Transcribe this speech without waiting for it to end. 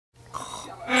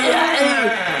Come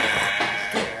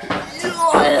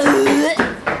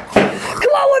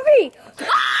on with me!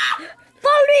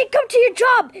 Follow me, come to your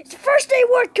job! It's first day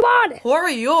work, come on! Who are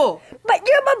you? But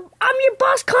I'm your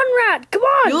boss, Conrad, come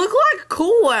on! You look like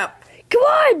Cool Whip. Come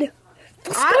on!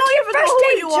 I don't even know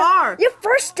who you are. Your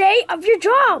first day of your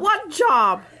job! What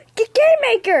job? The game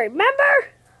maker, remember?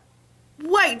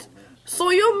 Wait, so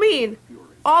you mean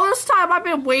all this time I've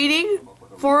been waiting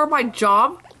for my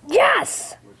job?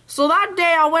 Yes! So that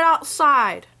day I went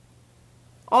outside,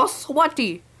 all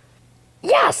sweaty.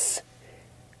 Yes!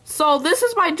 So this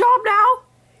is my job now?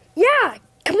 Yeah,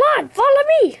 come on, follow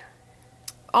me!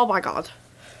 Oh my god.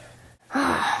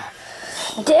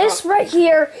 This right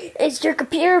here is your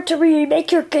computer to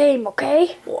remake your game,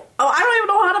 okay? Oh, I don't even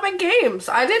know how to make games.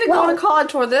 I didn't go to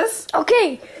college for this.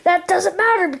 Okay, that doesn't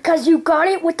matter because you got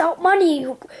it without money.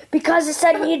 Because it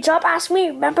said you need a job, ask me.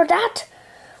 Remember that?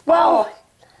 Well,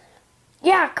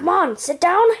 yeah, come on, sit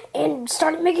down and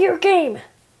start making your game.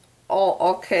 Oh,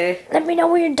 okay. Let me know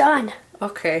when you're done.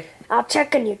 Okay. I'll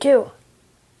check on you too.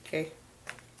 Okay.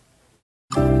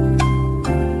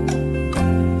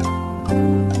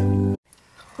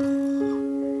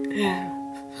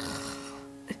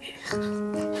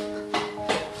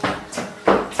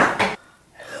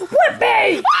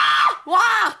 Wimpy!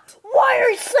 What? Why are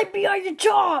you sleeping on your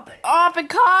job?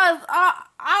 Because,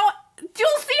 do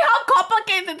you see how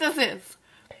complicated this is?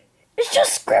 It's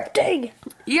just scripting.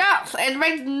 Yes, it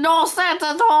makes no sense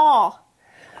at all.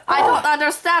 I don't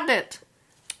understand it.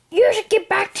 You should get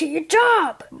back to your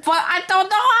job. But I don't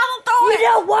know how to do it.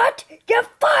 You know what? You're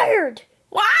fired.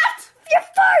 What? You're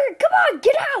fired. Come on,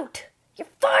 get out. You're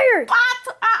fired.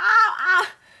 But,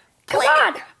 Come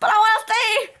on. But I want to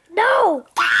stay. No.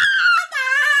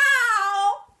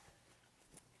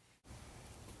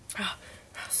 No.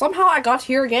 Somehow I got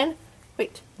here again.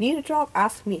 Wait, need a job?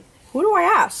 Ask me. Who do I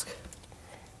ask?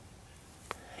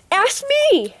 Ask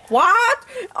me. What?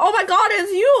 Oh my god,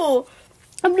 it's you.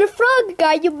 I'm the frog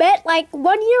guy you met like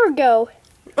 1 year ago.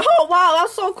 Oh wow,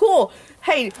 that's so cool.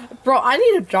 Hey, bro, I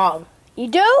need a job. You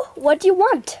do? What do you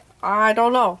want? I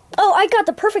don't know. Oh, I got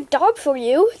the perfect dog for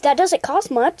you. That doesn't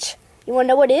cost much. You want to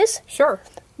know what it is? Sure.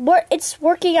 It's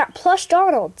working at PLUSH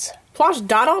Donald's. PLUSH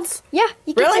Donald's? Yeah.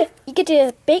 You get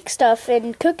to bake stuff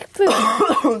and cook food.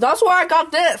 That's where I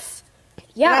got this.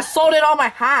 Yeah. And I sold it on my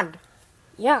hand.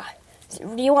 Yeah.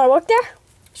 So, do you want to work there?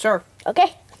 Sure.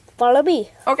 Okay. Follow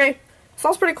me. Okay.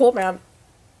 Sounds pretty cool, man.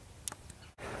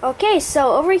 Okay,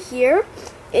 so over here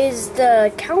is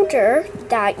the counter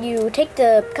that you take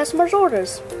the customer's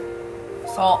orders.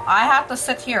 So I have to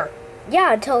sit here.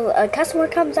 Yeah, until a customer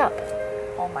comes up.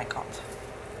 Oh my god.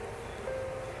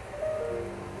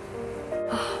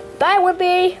 Bye,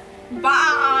 Wimpy.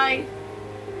 Bye.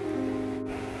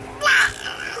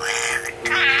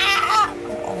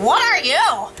 What are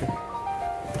you?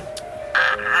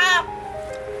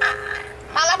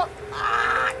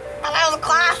 My little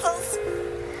glasses.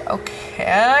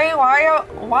 Okay, are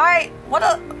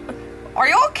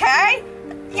you okay?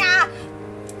 Yeah,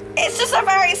 it's just a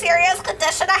very serious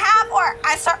condition I have where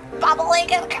I start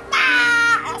bubbling and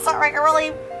I start making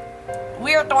really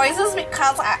weird noises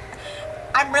because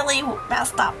I'm really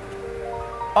messed up.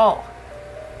 Oh,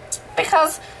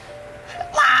 because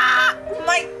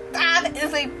my dad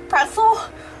is a pretzel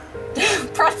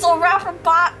wrapper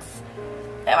box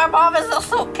and my mom is a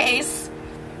suitcase.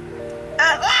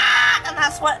 And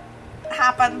that's what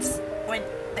happens when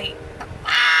they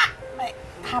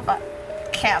have a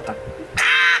cat.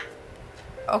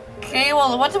 Okay,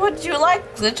 well, what would you like,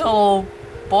 little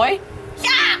boy?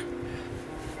 Yeah!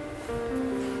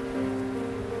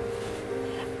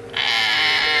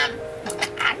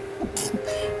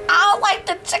 I'll like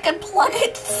the chicken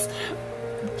nuggets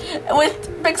with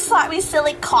big slimy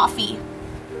silly coffee.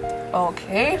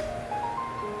 Okay.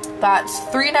 That's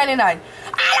 $3.99. I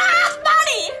don't have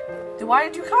money! Then why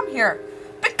did you come here?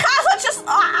 Because I just...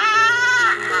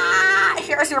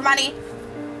 here's your money.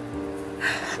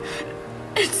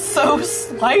 It's so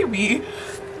slimy.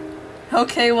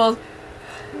 Okay, well,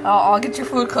 I'll get your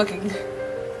food cooking.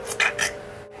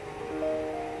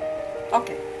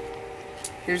 Okay.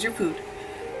 Here's your food.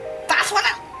 That's what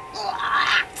it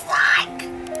looks like.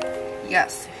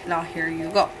 Yes. Now here you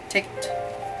go. Take it.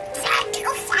 Thank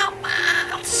you so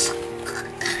much.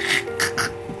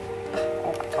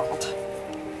 Oh my god.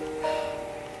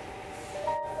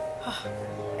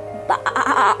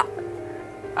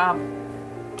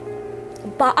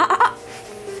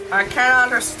 I can't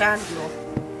understand you.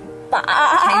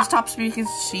 Can you stop speaking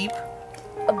sheep?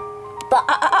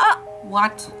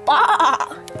 What?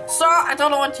 Sir, I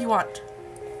don't know what you want. Sir,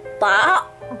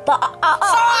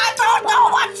 I don't know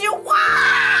what you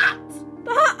want!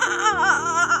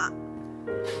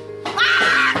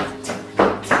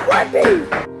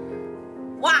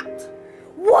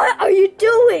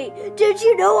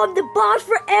 know I'm the boss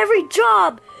for every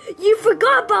job. You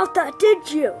forgot about that,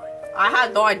 didn't you? I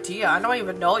had no idea. I don't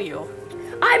even know you.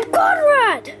 I'm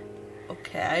Conrad.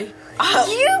 Okay.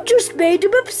 You just made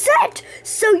him upset,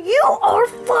 so you are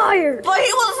fired. But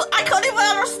I couldn't even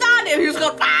understand him. He was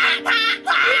going,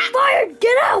 Fired,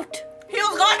 get out. He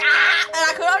was going, and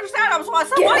I couldn't understand him. So I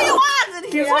said, what do you want? And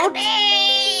he was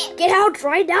like, Get out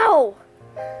right now.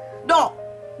 No.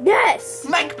 Yes.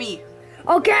 Make me.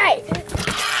 Okay.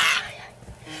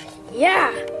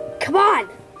 Yeah, come on.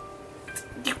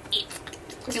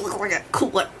 You look like a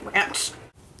Coolant Ranch.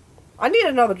 I need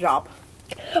another job.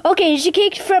 Okay, did you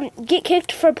get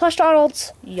kicked from Plush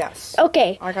Donald's? Yes.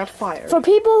 Okay. I got fired. For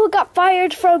people who got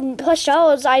fired from Plush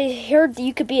Donald's, I heard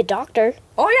you could be a doctor.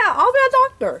 Oh yeah, I'll be a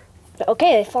doctor.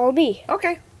 Okay, follow me.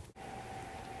 Okay.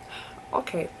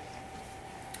 Okay.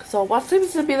 So what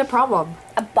seems to be the problem?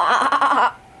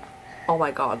 Oh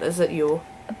my god, is it you?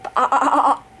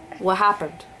 What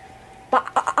happened?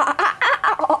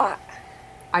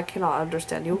 I cannot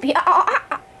understand you.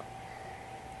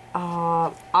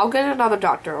 I'll get another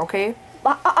doctor, okay?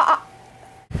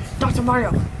 Dr.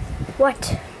 Mario.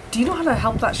 What? Do you know how to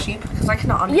help that sheep? Because I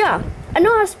cannot understand. Yeah, I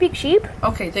know how to speak sheep.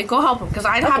 Okay, then go help him, because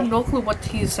I have no clue what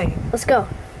he's saying. Let's go.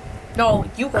 No,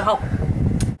 you go help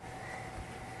him.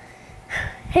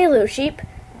 Hey, little sheep.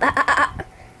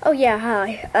 Oh yeah,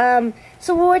 hi.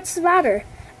 So what's the matter?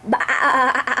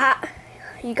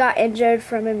 You got injured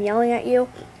from him yelling at you?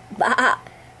 Well,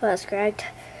 that's correct.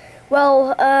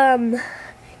 Well,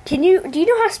 do you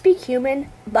know how to speak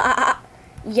human?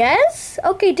 Yes?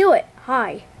 Okay, do it.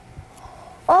 Hi.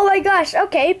 Oh my gosh,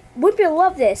 okay. Wimpy will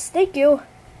love this. Thank you.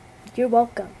 You're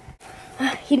welcome.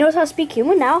 He knows how to speak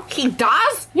human now. He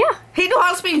does? Yeah. He knew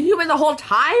how to speak human the whole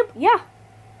time? Yeah.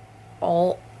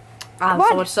 Oh, I have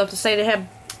so much stuff to say to him.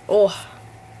 Oh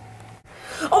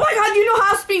my god, you know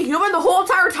how to speak human the whole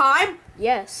entire time?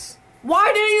 Yes.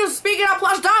 Why didn't you speak it at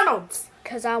Plush Donald's?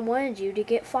 Because I wanted you to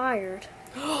get fired.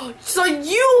 So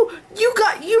you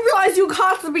realize you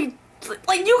got to be,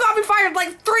 like, you got me fired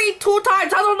like 2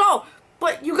 times, I don't know.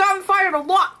 But you got me fired a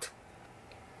lot.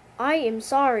 I am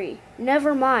sorry.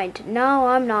 Never mind. No,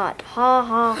 I'm not. Ha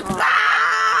ha ha.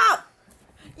 Ah!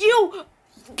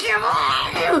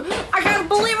 I can't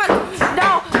believe it.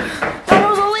 No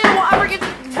Rosalie will ever get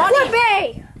money.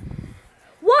 Wimpy!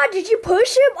 Why did you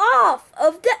push him off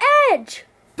of the edge?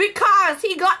 Because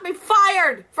he got me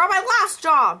fired from my last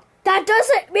job. That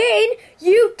doesn't mean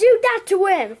you do that to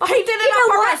him. He did it on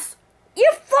purpose.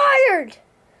 You're fired.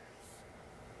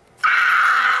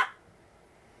 Ah!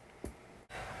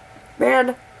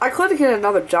 Man, I couldn't get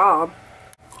another job.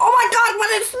 Oh my god,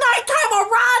 when it's nighttime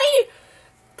already!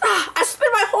 I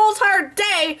spent my whole entire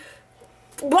day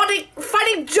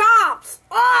finding jobs.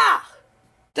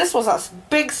 This was a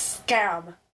big scam.